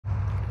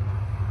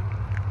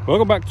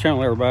Welcome back to the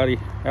channel, everybody.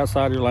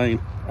 Outside your lane.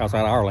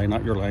 Outside our lane,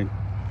 not your lane.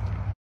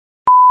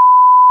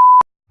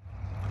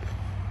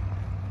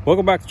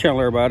 Welcome back to the channel,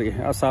 everybody.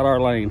 Outside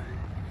our lane.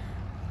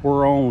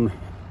 We're on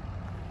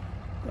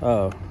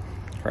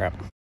crap.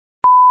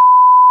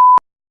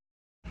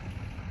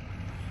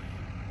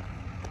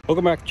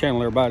 Welcome back to the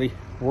channel, everybody.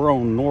 We're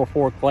on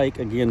Norfork Lake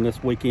again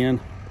this weekend.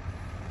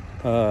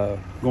 Going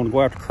to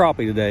go after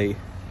crappie today.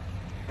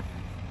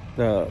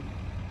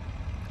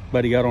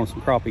 Buddy got on some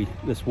crappie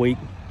this week,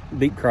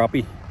 deep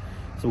crappie.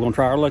 So we're gonna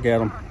try our luck at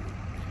them.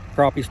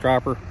 Crappie,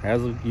 striper,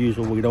 as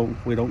usual. We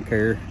don't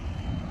care.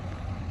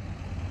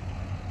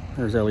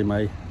 There's Ellie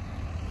Mae.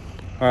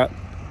 All right.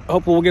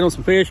 Hopefully we'll get on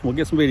some fish and we'll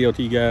get some video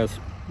to you guys.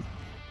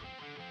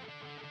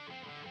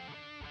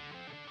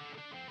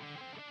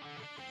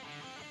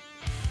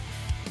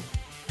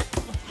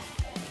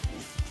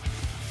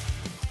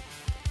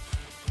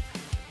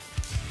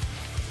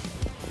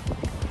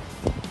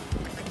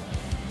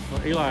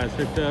 Well, Eli is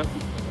hooked up.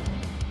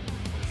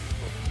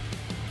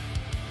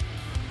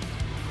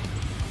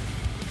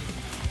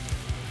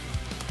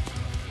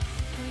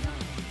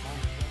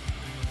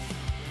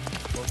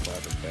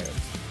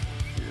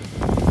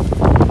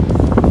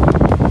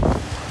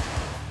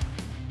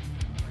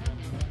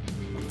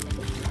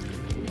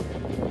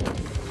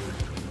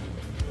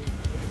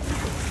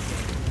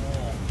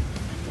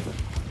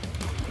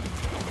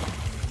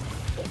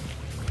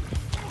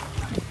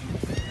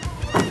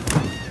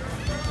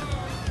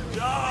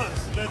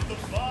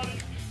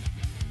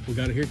 We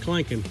got it here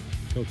clanking,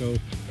 Coco.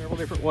 Several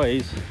different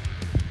ways.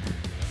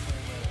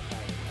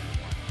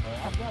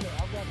 I've got it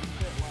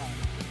set line.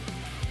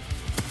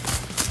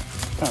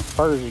 What kind of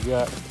spurs you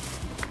got?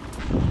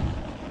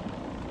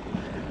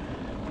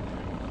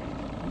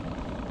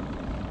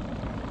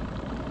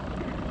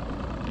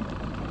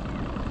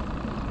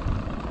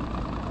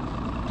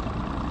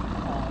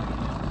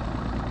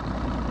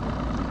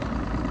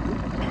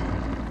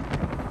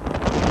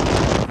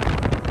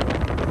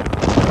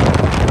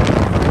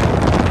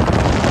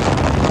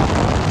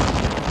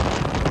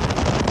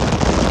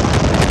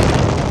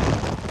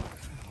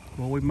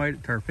 Well, we made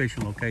it to our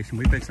fishing location.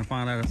 We fixing to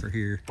find out if they're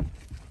here.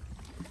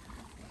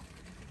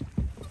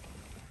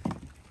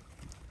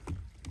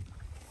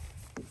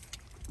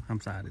 I'm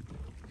sighted.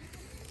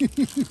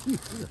 The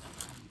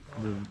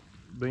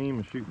beam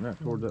is shooting right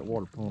towards that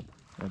water pump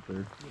right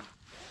there.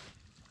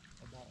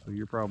 So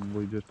you're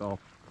probably just off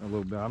a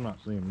little bit. I'm not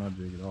seeing my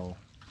jig at all.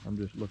 I'm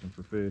just looking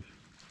for fish.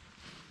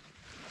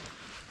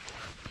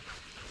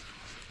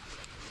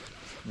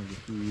 There's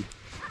a few.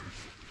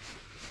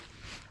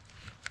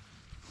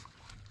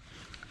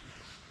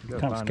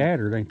 Kind of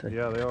scattered, ain't they?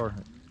 Yeah, they are.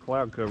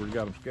 Cloud cover's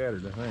got them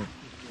scattered, I think.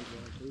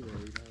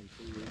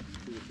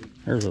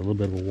 There's a little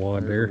bit of a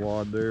wad there. There's a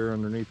wad there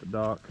underneath the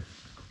dock.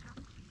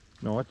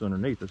 No, that's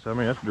underneath us. I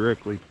mean, that's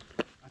directly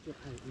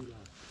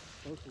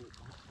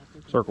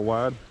circle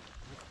wide.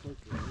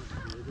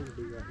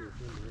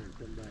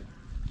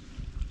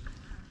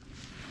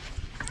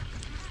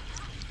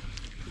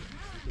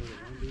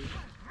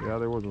 Yeah,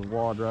 there was a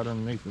wad right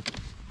underneath us.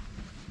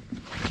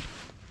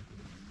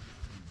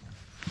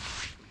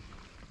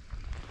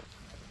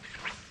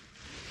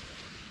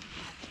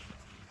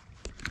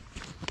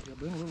 I've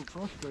been a little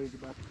frustrated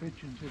about the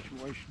pitching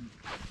situation.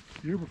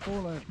 The year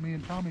before last, me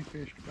and Tommy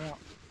fished about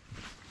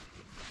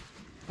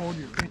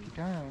 40 or 50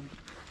 times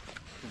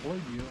for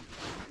bluegill.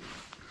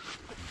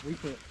 We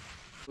put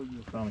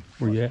bluegill. Tommy,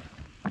 Where you at?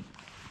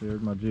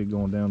 there's my jig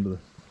going down to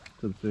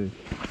the fish.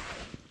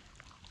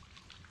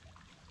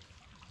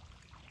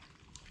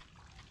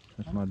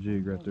 That's my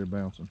jig right there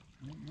bouncing.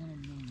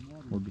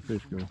 Where'd the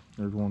fish go?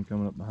 There's one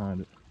coming up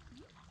behind it.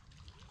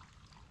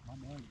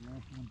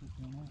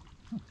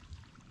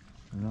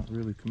 They're not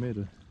really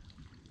committed.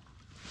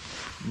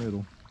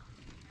 Middle.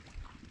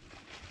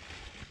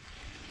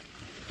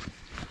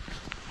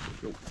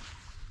 Go.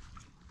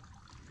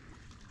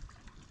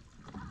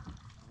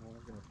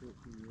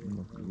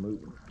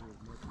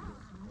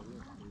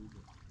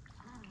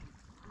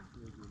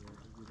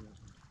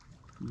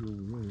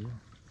 Moving.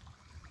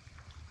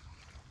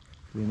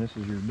 And this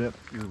is your depth,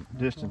 your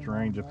distance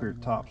range up here at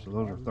the top. So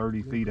those are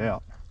 30 feet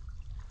out,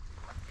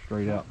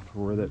 straight out to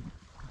where that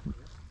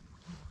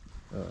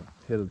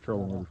head of the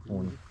trolling motor's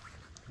pointing.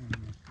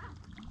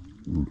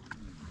 Well,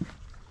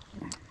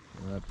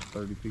 that's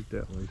 30 feet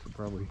that way, so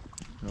probably.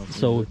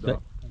 So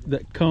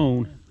that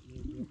cone,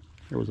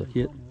 there was a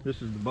hit.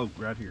 This is the boat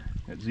right here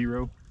at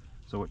 0,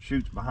 so it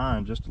shoots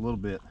behind just a little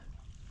bit.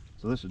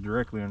 So this is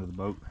directly under the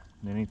boat,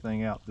 and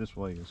anything out this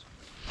way is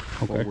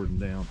forward and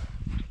down.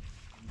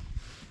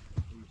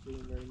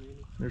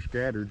 They're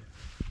scattered.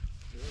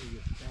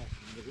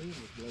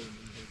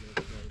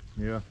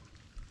 Yeah.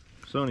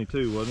 Sunny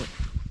too, wasn't it?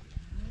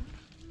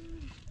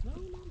 No,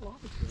 not a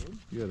lot of sun.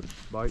 You had a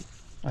bite?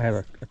 I had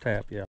a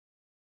tap, yeah.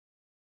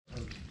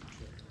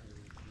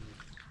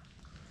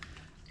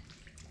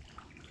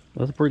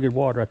 That's a pretty good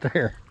wad right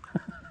there.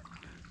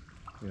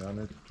 Yeah, and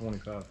it's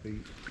 25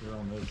 feet. They're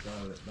on the other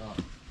side of that dock.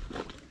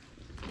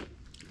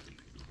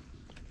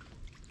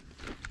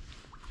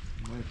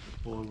 Let's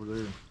pull over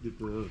there and get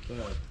to the other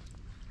side.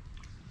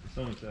 The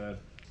sunny side.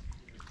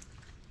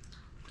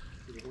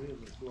 The wind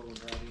was blowing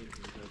right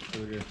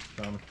into it. Look at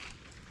Tommy.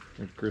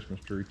 There's a Christmas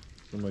tree.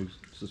 Somebody's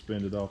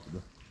suspended off of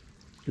the.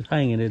 It's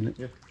hanging, isn't it?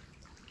 Yeah.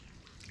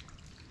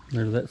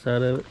 There's that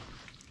side of it.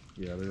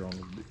 Yeah, they're on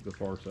the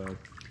far side.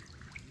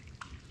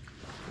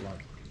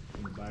 Like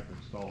in the back of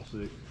stall 6.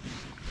 Yeah.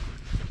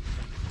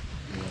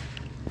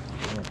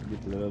 We'll have to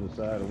get to the other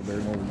side over there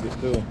in order to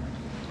get to them.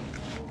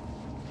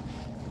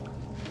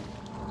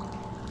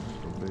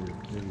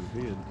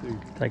 Big head too.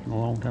 Taking a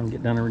long time to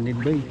get down there where we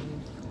need to be.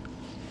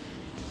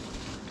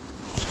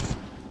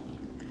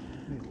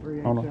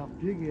 Three Oh, inch no. off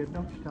the jig head,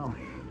 don't you, Tommy?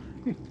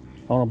 I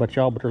don't know about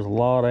y'all, but there's a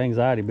lot of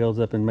anxiety builds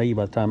up in me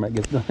by the time that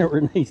gets down there where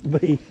it needs to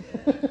be.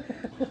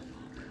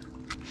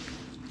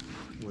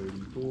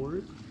 Waiting for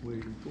it.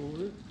 Waiting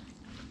for it.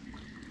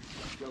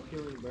 Y'all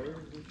kill any bears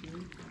this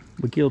year?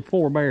 We killed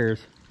 4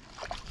 bears.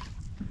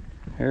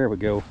 There we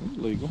go.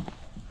 Legal.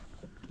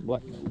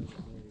 Black nose.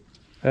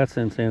 That's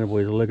the incentive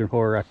we was looking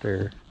for right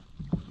there.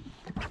 A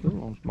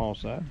little on the small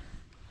side.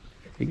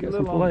 He got A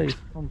some little fillets.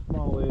 on the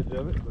small edge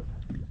of it, but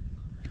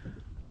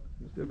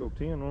you still go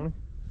 10 on it.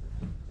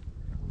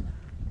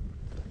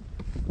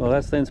 Well,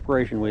 that's the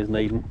inspiration we was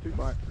needing. 2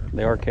 bites.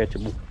 They are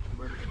catchable.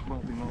 Better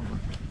bump him on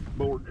the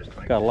board just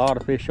like Got a lot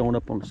of fish showing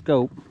up on the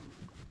scope.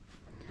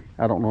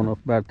 I don't know enough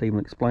about it to even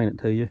explain it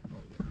to you.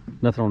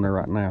 Nothing on there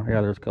right now.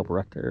 Yeah, there's a couple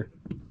right there.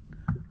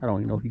 I don't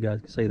even know if you guys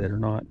can see that or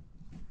not.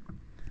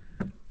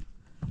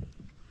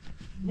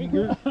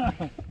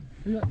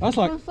 That's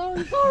like,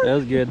 Sorry. that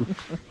was good.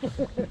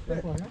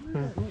 That's like, I'm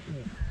not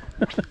looking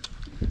at it.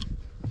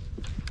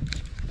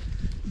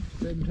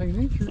 17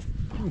 inches.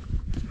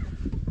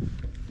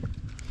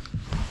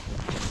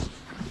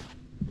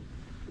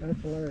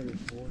 That's hilarious,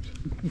 boys.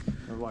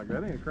 I was like,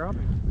 that ain't a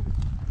crappie.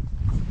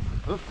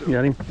 You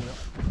got him?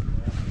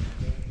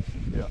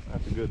 Yeah,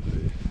 that's a good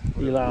fish.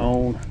 Eli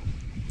on.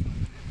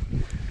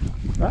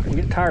 I can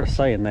get tired of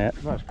saying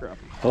that. Nice crappie.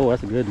 Oh,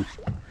 that's a good one.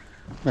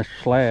 That's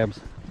slabs.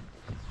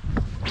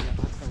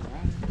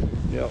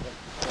 Yep.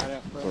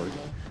 Sorry.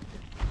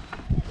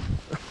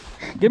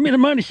 Give me the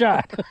money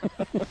shot.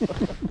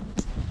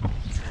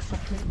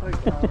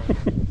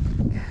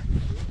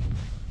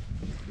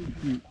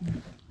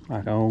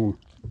 Like on.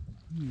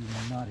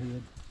 Not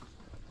head.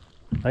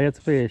 Hey, it's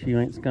a fish. You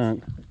ain't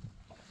skunk.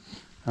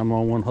 I'm the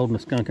only one holding the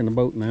skunk in the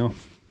boat now.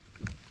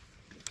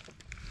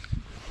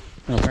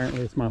 And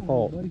apparently it's my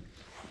fault. Buddy.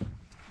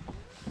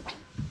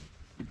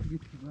 Get you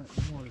back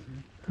in the water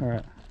here. All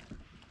right.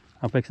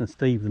 I'm fixing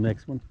Steve the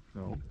next one.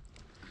 No.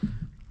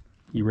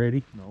 You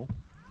ready? No.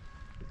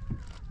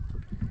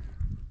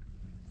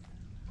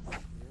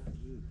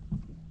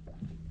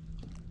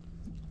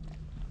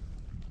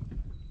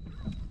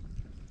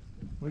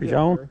 Fish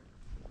on?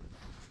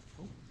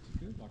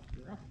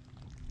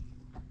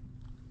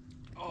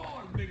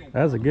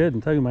 That was a good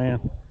one too,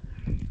 man.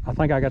 I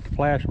think I got the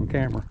flash on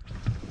camera.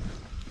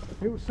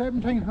 It was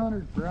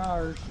 1,700 for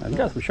ours. I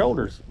got some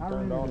shoulders. I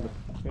Turned on rented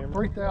the a camera.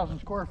 3,000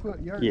 square foot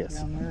yard Yes.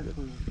 down there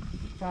for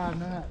 5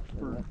 nights.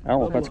 For I don't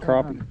know if that's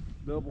crappie.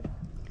 Double.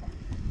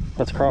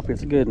 That's crappie.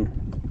 It's a good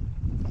one.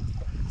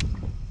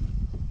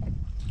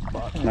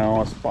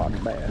 No, it's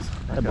spotted bass.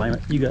 I blame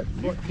it. You got.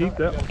 You can keep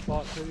that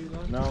one.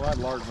 No, that's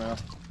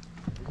largemouth.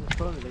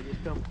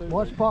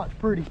 What spot's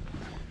pretty?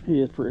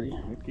 He is pretty.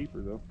 Good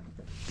keeper though.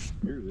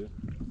 Here's it.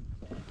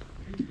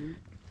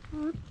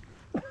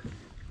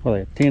 Well, they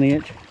have 10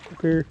 inch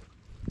up here.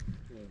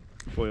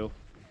 12.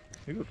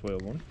 He go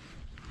 12 on.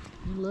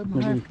 11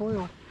 and a half,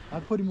 12.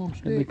 I'd put him on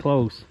That'd be stick.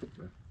 close.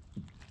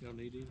 Y'all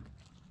need it?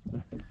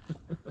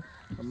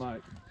 I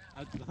might.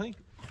 I think.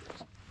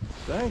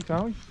 Dang,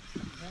 Tommy.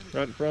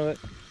 Right in front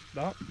of that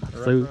dock. Or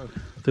right So, in front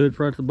of threw it in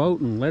front of the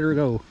boat and let her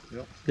go.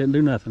 Yep. Didn't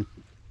do nothing.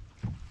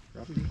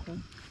 Crappie this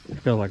time? It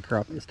felt like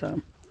crappie this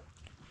time.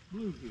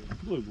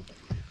 Bluegill.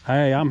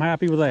 Hey, I'm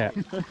happy with that.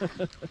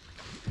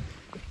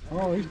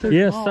 Oh, he's too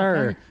Yes, small.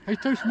 sir. Hey,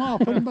 he's too small.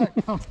 Put him back.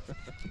 Do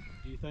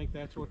you think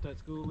that's what that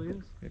school is?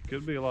 It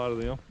could be a lot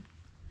of them.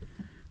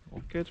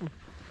 We'll catch them.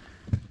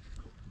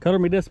 Color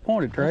me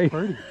disappointed, Trey.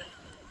 Pretty.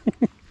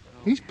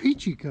 He's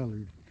peachy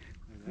colored.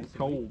 It's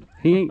cold.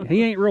 He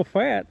ain't real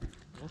fat.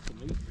 That's the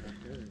meat right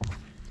there.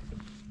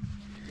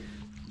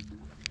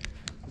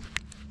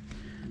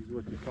 He's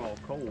what you call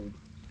cold.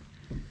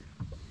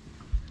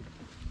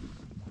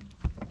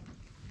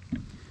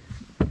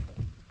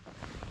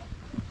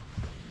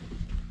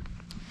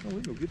 Oh,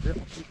 we go get that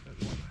one.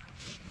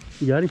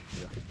 You got him?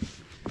 Yeah.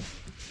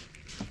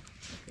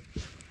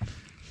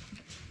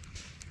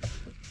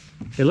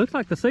 It looks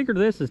like the secret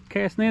of this is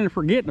casting in and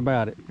forgetting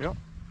about it. Yep.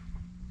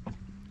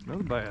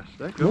 Another bass.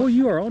 That Boy, goes.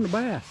 you are on the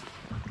bass.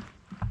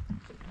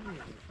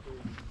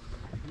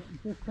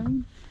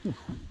 15?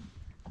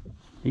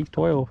 He's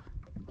 12.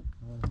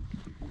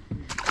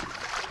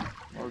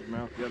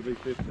 Largemouth got to be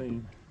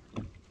 15.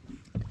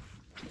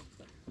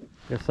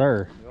 Yes,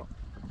 sir.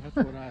 That's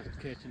what I was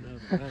catching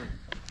the other day.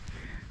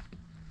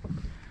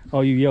 Oh,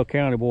 you Yale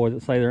County boys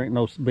that say there ain't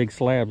no big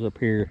slabs up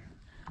here.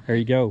 There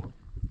you go.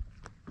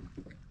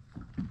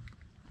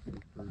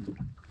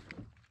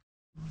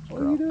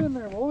 you doing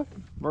there, boy?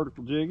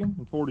 Vertical jigging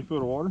in 40 foot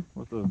of water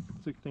with a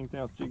 16th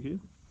ounce jig head.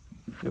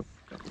 Yep.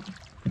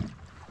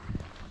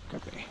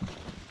 Okay.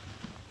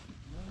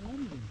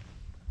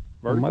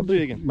 Vertical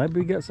jigging.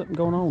 Maybe we got something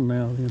going on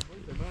now then.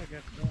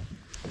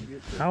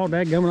 Oh,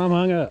 dadgummit, I'm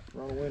hung up.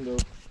 Run a window.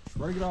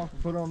 Break it off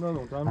and put on another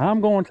one, Tommy.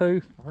 I'm going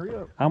to. Hurry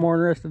up. I'm more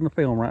interested in the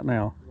film right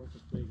now. What's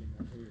this big one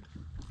right here?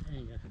 I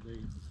ain't got the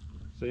big.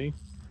 See?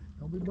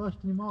 Don't be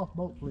busting him off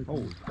boat flipping.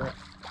 Holy crap.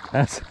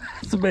 That's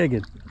a big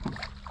one.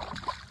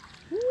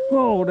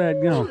 Whoa,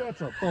 dadgum.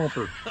 That's a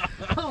thumper.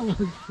 Holy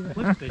shit.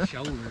 Look at the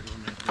shoulders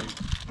on that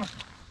thing.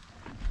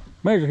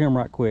 Measure him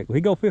right quick. Will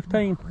he go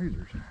 15?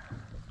 Razors.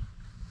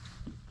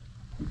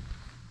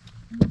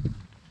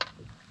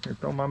 Here,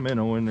 throw my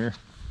minnow in there.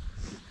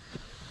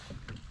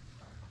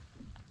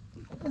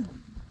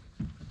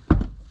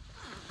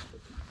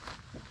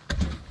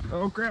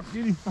 Oh crap,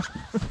 get him.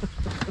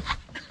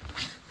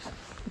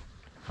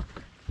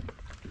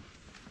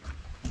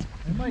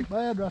 It ain't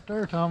bad right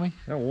there, Tommy.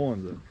 That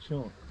one's a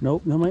chunk.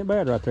 Nope, that ain't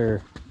bad right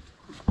there.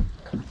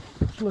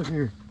 Let's look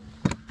here.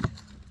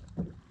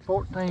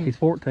 14. He's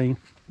 14.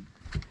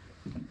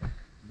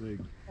 Big.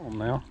 Come on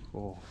now.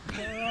 Oh.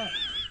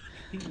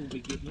 He gonna be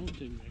getting on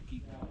to me. I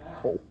keep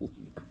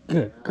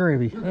Good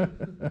gravy.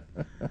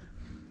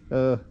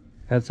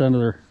 That's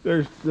under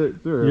They're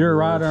You're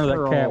right under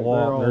that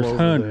catwalk. There's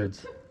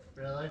hundreds.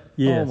 Really?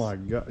 Yes. Oh my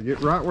God.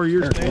 Get right where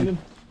you're standing.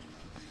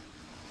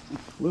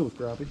 Little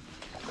crappie.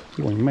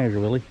 You want to measure,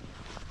 Willie?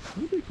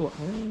 You be close.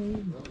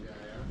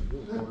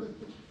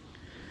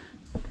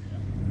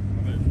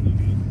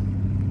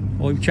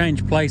 Well, we've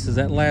changed places.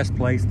 That last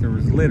place, there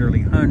was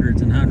literally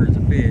hundreds and hundreds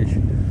of fish.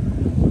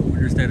 We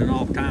just had an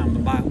off time. The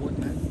bite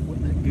wasn't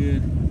that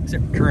good,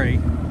 except for Trey.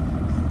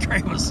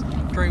 Trey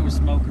was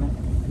smoking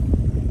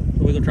them.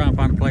 So we're gonna try and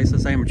find a place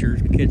that's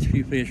amateurs to catch a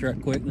few fish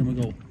right quick.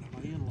 Then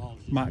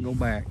might go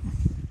back.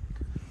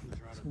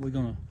 So we're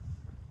gonna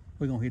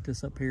hit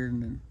this up here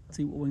and then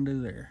see what we can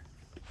do there.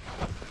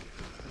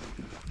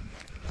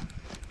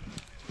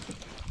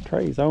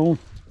 Trey's on.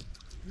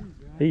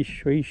 He's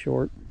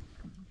short.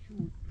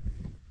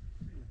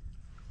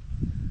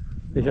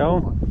 Fish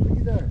on? Look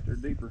at there. They're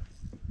deeper.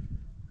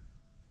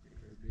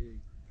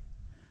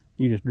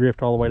 You just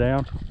drift all the way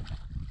down?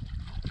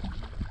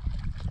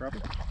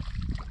 Crappie.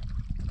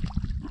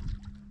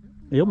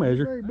 He'll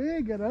measure. Very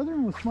big. That other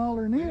one was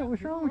smaller than it.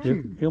 What's wrong with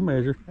you? He'll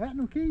measure. That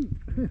no keep.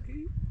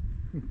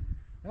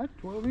 That's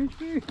 12-inch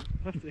fish.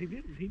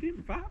 He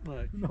didn't fight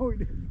much. No, he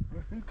didn't.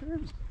 Who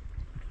cares?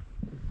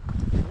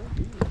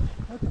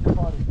 That's a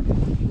spotted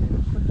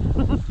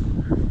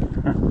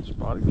fish.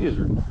 Spotted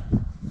gizzard.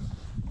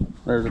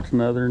 There's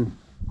another, and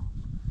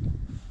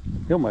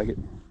he'll make it.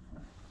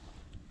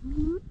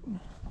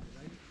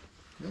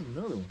 There's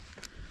another one.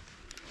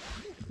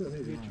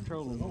 Get your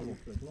trolling on.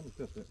 Let me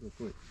cut that real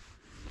quick.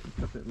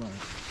 Cut that line.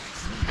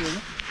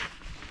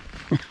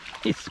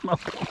 He's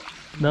smoking.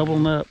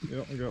 Doubling up.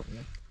 Yep, I got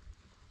one.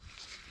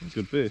 That's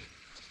good fish.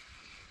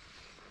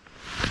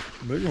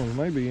 Big ones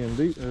may be in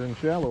deep or in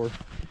shallower.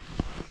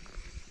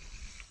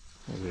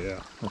 Oh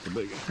yeah, that's a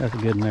big one. That's a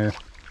good one there.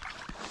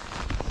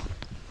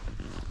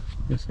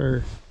 Yes,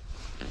 sir.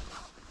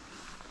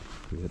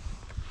 Good.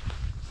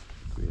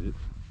 Good.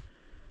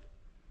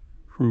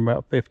 From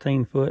about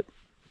 15 foot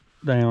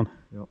down.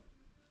 Yep.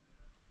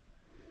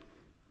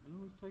 I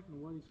know it's taking a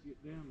ways to get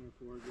down there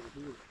before I get a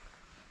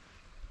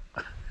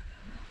hook.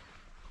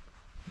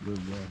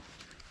 Good one.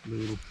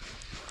 Little.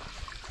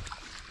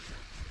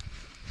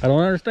 I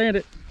don't understand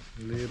it.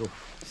 Little.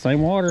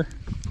 Same water.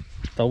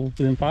 Still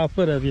within 5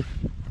 foot of you.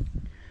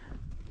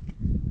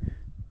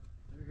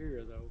 They're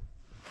here though.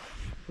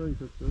 Pretty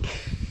good.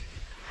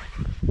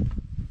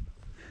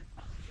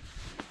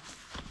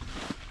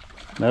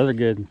 Another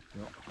good one.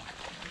 Yep.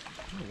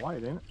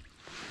 White, ain't it?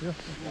 Yeah.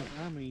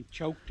 I mean,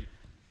 choked it.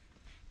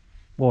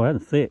 Boy,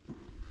 that's thick.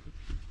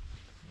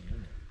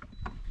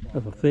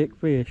 That's a thick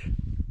fish.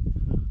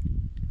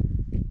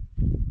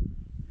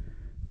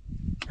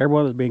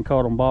 Everyone that's being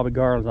caught on Bobby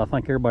Garlands, I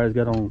think everybody's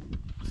got on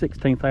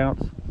 16th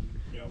ounce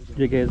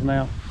jig heads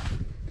now.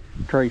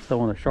 Trey's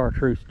throwing a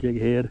chartreuse jig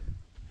head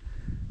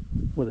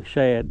with a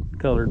shad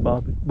colored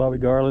Bobby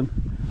Garland.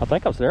 I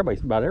think I've seen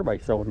about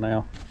everybody's throwing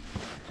now.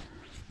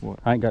 What?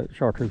 I ain't got a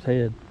chartreuse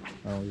head.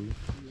 Oh, yeah.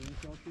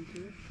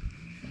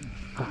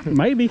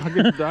 Maybe.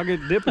 I'll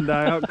get dipping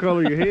dye out and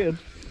color your head.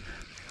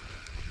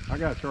 I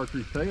got a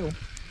chartreuse tail.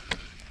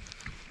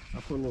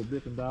 I put a little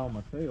dipping dye on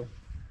my tail.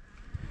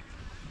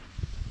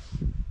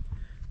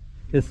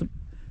 It's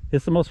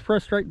the most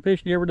frustrating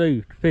fishing you ever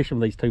do, fishing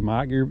with these two,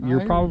 Mike.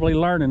 You're probably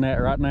learning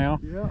that right now.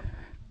 Yeah.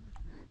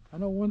 I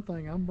know one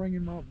thing. I'm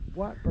bringing my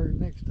whitebird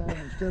next time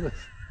instead of.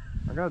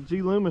 I got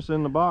G Loomis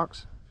in the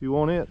box if you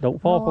want it.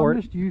 Don't fall for I'm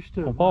it. just used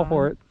to it. Don't fall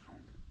for it.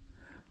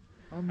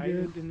 I'm Hey,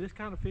 good. in this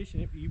kind of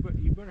fishing, you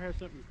better have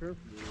something you're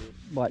comfortable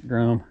with. Black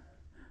drum.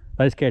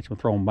 They just catch them and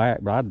throw them back,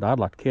 but I'd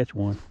like to catch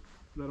one. Is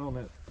that on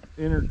that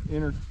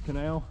inner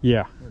canal?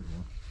 Yeah. There's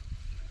one.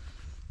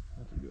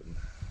 That's a good one.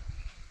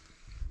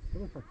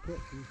 What if I cut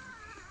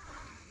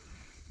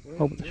you?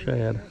 Hope it's a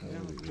shad.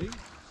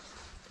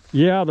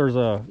 Yeah, there's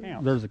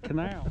a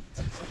canal.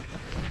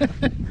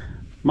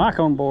 Mike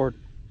on board.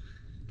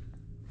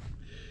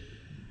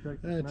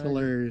 That's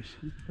hilarious.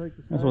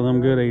 That's one of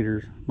them good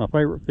eaters. My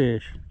favorite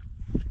fish.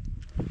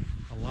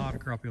 A lot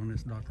of crappie on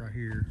this dock right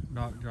here.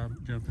 Dock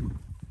jumping.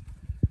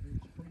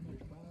 It's pretty much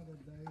by the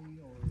day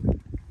or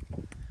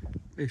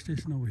Fish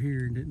fishing over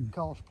here and didn't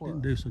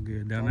do so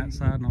good. Down that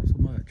side, not so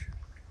much.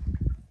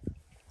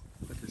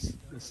 But this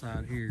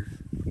side here,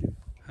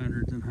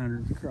 hundreds and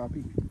hundreds of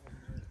crappie.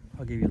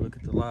 I'll give you a look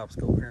at the live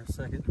scope here in a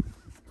second.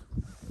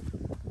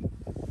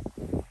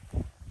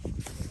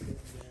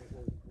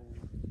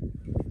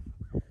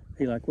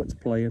 He like what's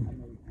playing.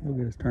 He'll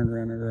get us turned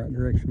around in the right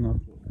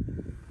direction.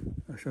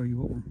 I'll show you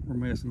what we're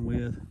messing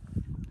with.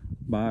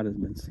 Bite has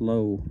been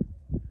slow.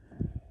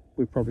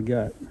 We've probably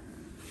got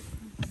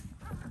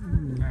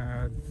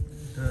a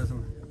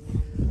dozen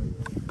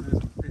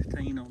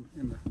 15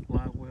 in the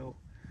live well.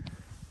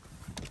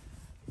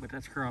 But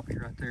that's crappie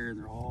right there, and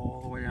they're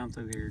all the way down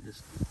through here,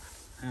 just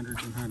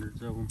hundreds and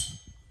hundreds of them.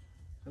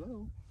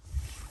 Hello.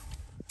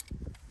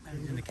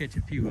 Managing to catch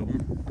a few of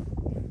them.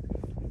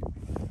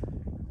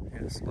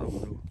 Yeah, it's slow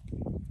though.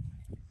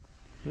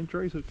 And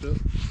Trey's hooked up.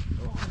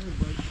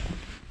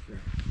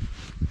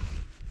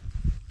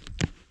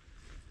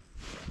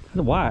 That's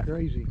a white.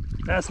 crazy.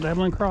 That's a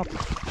dabbling crappie.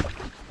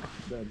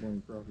 Dad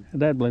blame crappie. A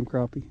dabbling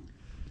crappie.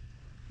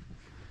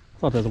 I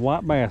thought there was a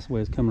white bass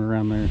was coming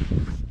around there.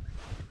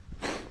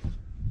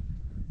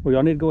 Well,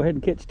 y'all need to go ahead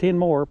and catch 10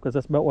 more because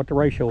that's about what the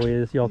ratio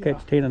is. Y'all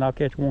catch 10 and I'll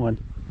catch 1.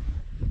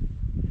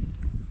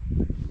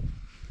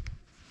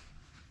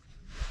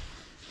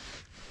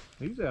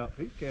 He's out.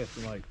 He's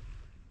casting like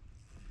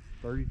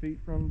 30 feet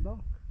from the dock.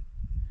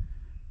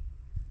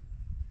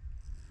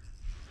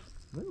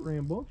 That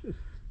rambunctious.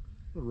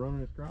 The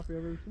running crappie I've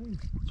ever seen.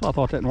 So I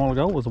thought that a while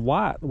ago was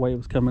white the way it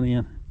was coming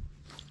in.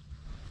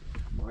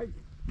 Mike,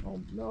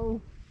 oh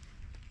no.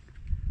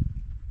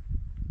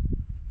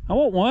 I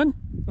want one.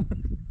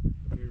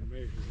 Here,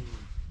 measure him.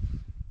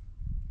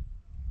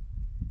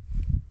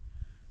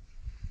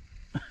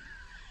 I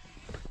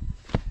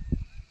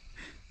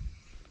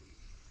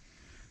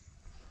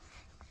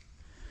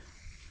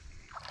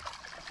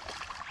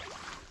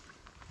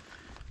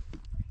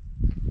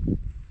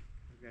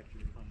got you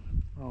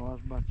behind. Oh, I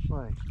was about to say.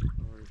 Sorry.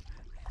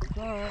 It's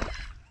all right.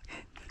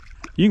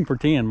 You can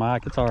pretend,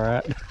 Mike. It's all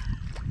right.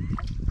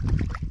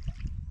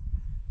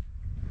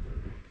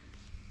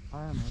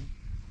 I know.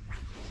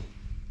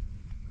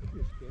 I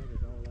just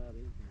scattered all out in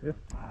here.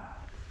 Yeah.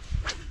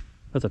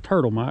 That's a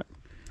turtle, Mike.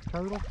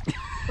 Turtle?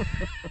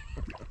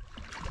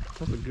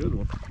 That's a good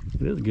one.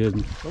 It is a good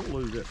one. Don't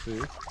lose that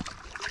fish.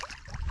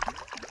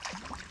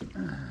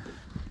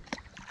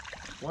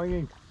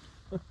 Swinging.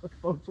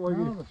 Oh, I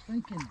swinging. was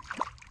thinking,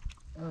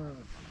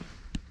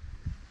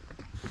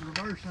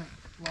 reverse ain't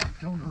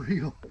locked on the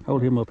reel.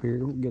 Hold him up here.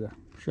 We'll get a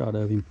shot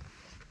of him.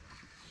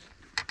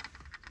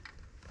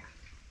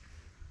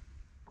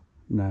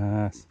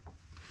 Nice.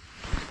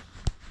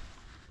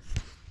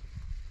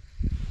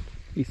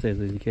 He says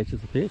as he catches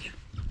the fish.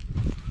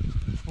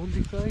 What did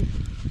he say?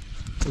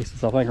 He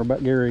says, I think we're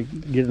about Gary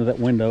get into that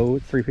window.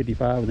 It's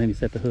 3:55, and then he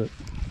set the hook.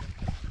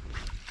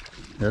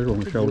 There's one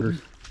of the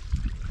shoulders.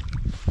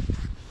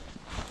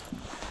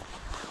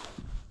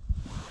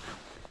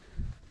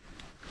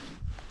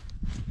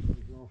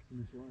 He's lost in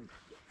his lake.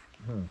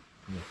 Huh.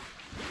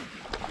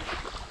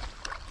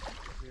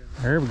 Yeah.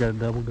 There we got a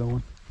double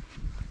going.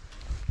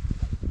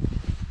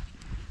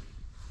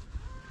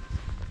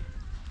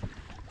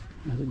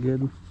 That's a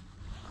good one.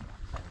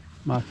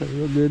 Mike, that's a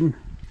real good one.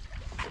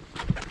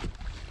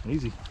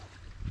 Easy.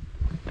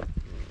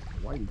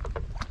 Whitey.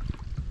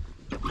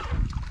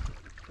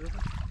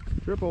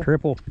 Triple.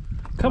 Triple.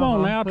 Come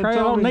on now, Trey. I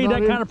don't need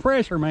that kind of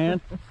pressure,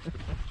 man.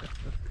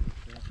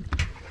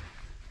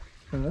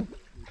 Huh?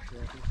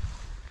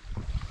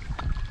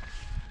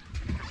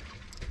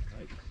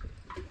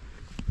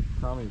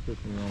 Tommy's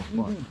fishing the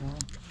wrong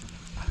spot.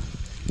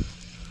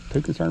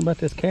 Too concerned about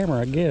this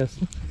camera, I guess.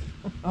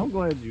 I'm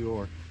glad you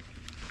are.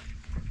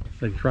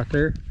 Think it's right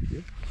there.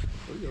 Yep.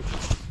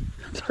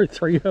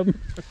 Three of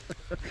them.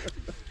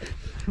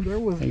 There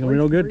was Ain't gonna be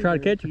no good to try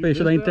to catch a fish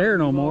that ain't there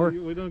no more.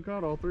 We done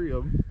caught all 3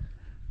 of them.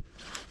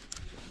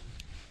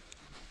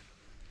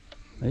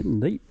 Hitting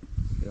deep.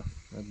 Yeah,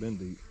 I've been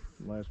deep.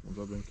 The last ones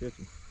I've been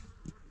catching.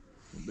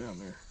 Down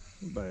there.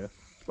 Bass.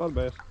 Spot a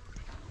bass.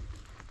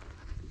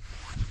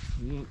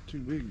 He ain't too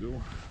big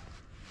though.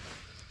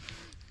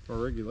 Our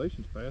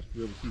regulation's fast to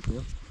be able to keep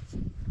him.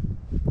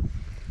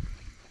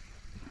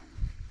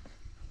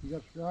 You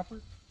got the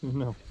dropper?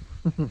 No.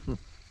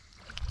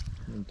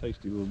 And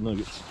tasty little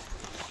nuggets.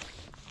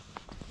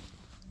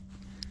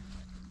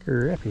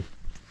 Crappie.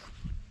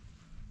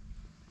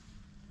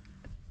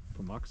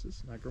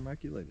 Pomoxis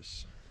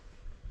nigromaculatus.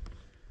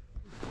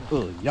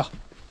 Oh yeah.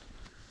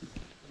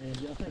 And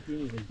I think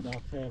any of these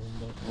docks have them,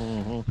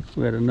 but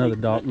We had another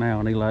dock now,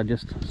 and Eli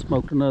just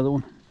smoked another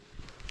one.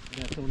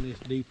 that's on this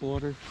deep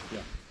water. Yeah.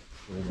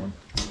 Little one.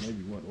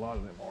 Maybe what a lot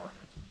of them are.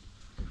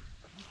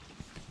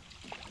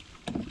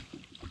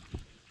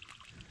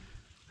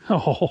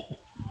 Oh,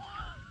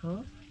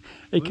 Huh?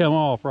 It come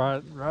off,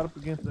 right? Right up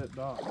against that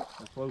dock.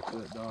 Or close to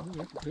that dock.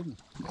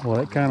 Well,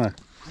 that kind of...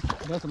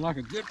 Nothing like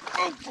a good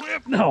boat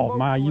flip. No,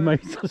 my, you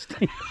made so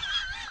stink.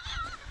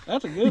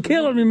 That's a good You're one.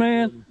 killing me,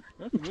 man.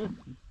 That's a good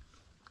one.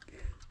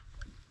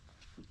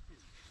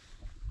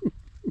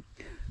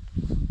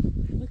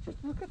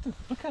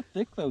 Look how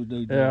thick those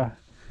dudes are. Yeah.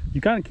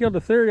 You kind of killed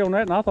the theory on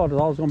that, and I thought I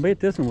was going to beat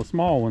this one with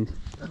small ones.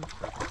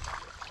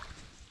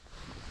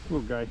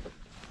 Little guy.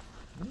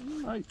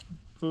 Nice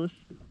push.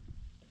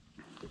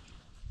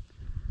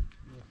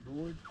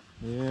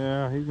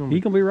 Yeah, he's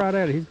gonna Be right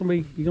at it. He's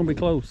gonna be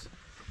close.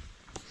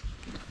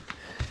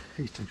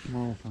 He's too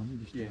small for me.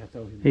 Yeah, I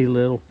told him. He's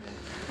little.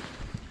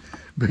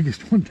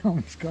 Biggest one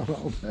Tommy's got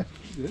all that.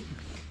 You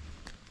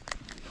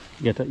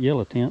got that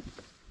yellow tent.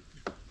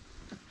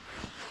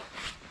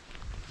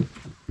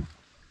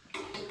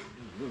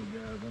 little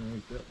guys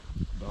underneath that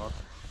dock.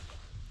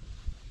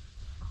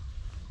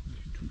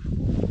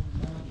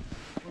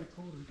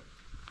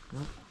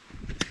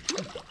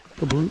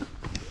 Kaboom.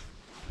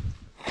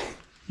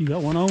 You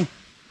got one on?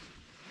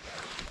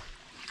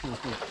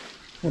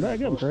 Well, that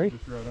got Trey.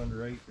 Just right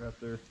under 8 right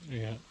there.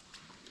 Yeah.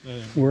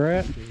 We're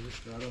at? Right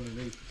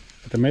underneath.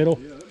 At the middle?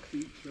 Yeah, that's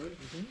deep straight.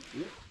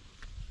 Yep.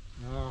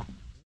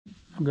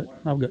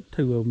 I've got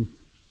 2 of them.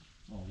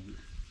 Oh,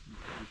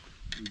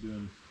 you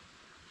doing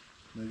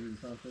measuring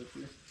contest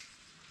here?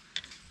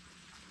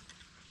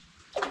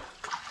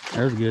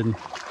 There's a good one.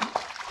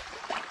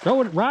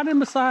 Throw it right in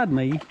beside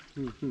me.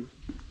 Oh,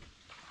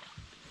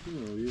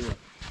 yeah.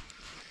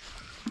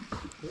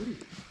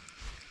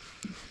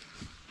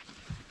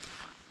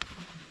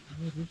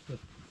 Just the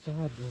side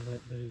on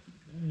that dude.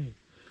 Dang.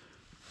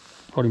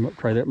 Hold him up,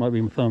 Trey. That might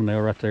be my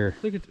thumbnail right there.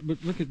 Look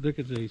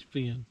at these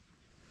fin.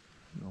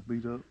 I'll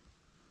beat up.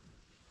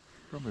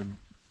 Probably beat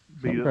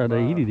Something tried up to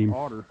by eat him.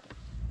 otter.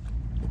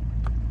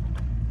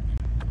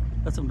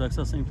 That's some ducks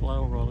I seen fly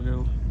over a while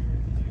ago.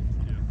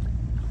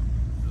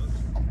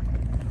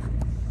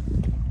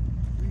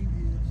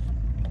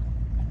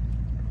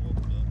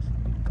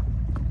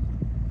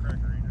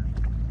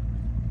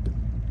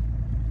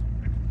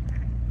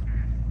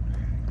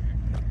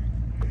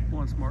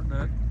 One smart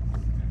duck.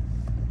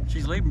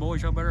 She's leaving,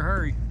 boys. Y'all better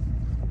hurry.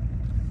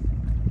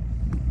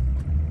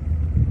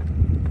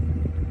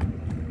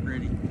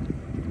 Ready.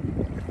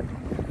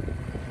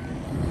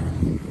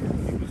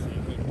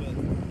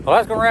 Well,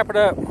 that's gonna wrap it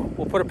up.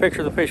 We'll put a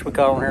picture of the fish we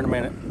caught on here in a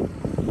minute.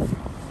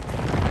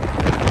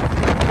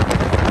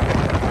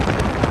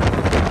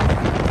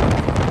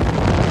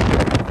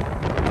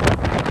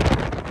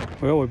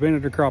 Well, we've been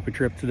at a crappie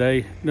trip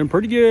today. Been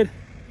pretty good.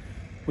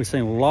 We've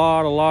seen a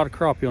lot of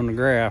crappie on the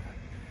graph.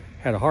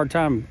 Had a hard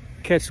time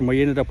catching.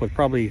 We ended up with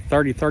probably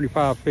 30,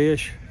 35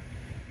 fish,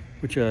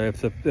 which if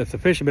the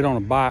fish had been on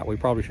a bite, we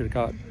probably should have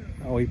caught.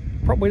 We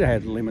probably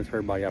had limits for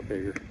everybody, I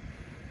figure.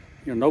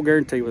 You know, no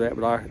guarantee with that,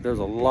 but there's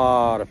a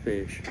lot of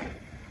fish.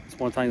 It's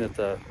one thing that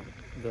the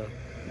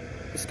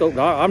scope,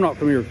 I'm not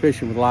familiar with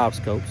fishing with live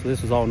scope, so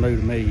this is all new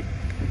to me.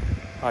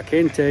 I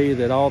can tell you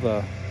that all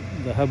the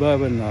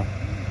hubbub and the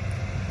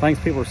things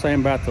people are saying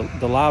about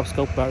the live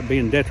scope about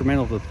being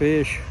detrimental to the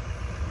fish,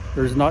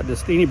 there's not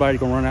just anybody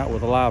gonna run out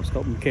with a live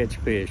scope and catch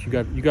fish.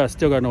 You guys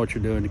still gotta know what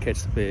you're doing to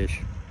catch the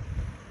fish.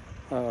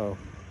 We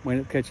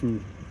ended up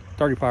catching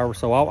 35 or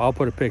so. I'll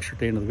put a picture at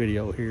the end of the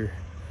video here.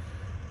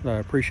 I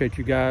appreciate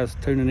you guys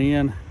tuning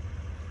in.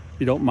 If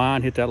you don't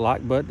mind, hit that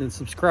like button and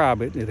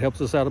subscribe. It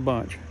helps us out a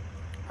bunch.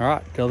 All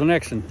right, till the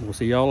next one. We'll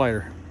see y'all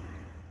later.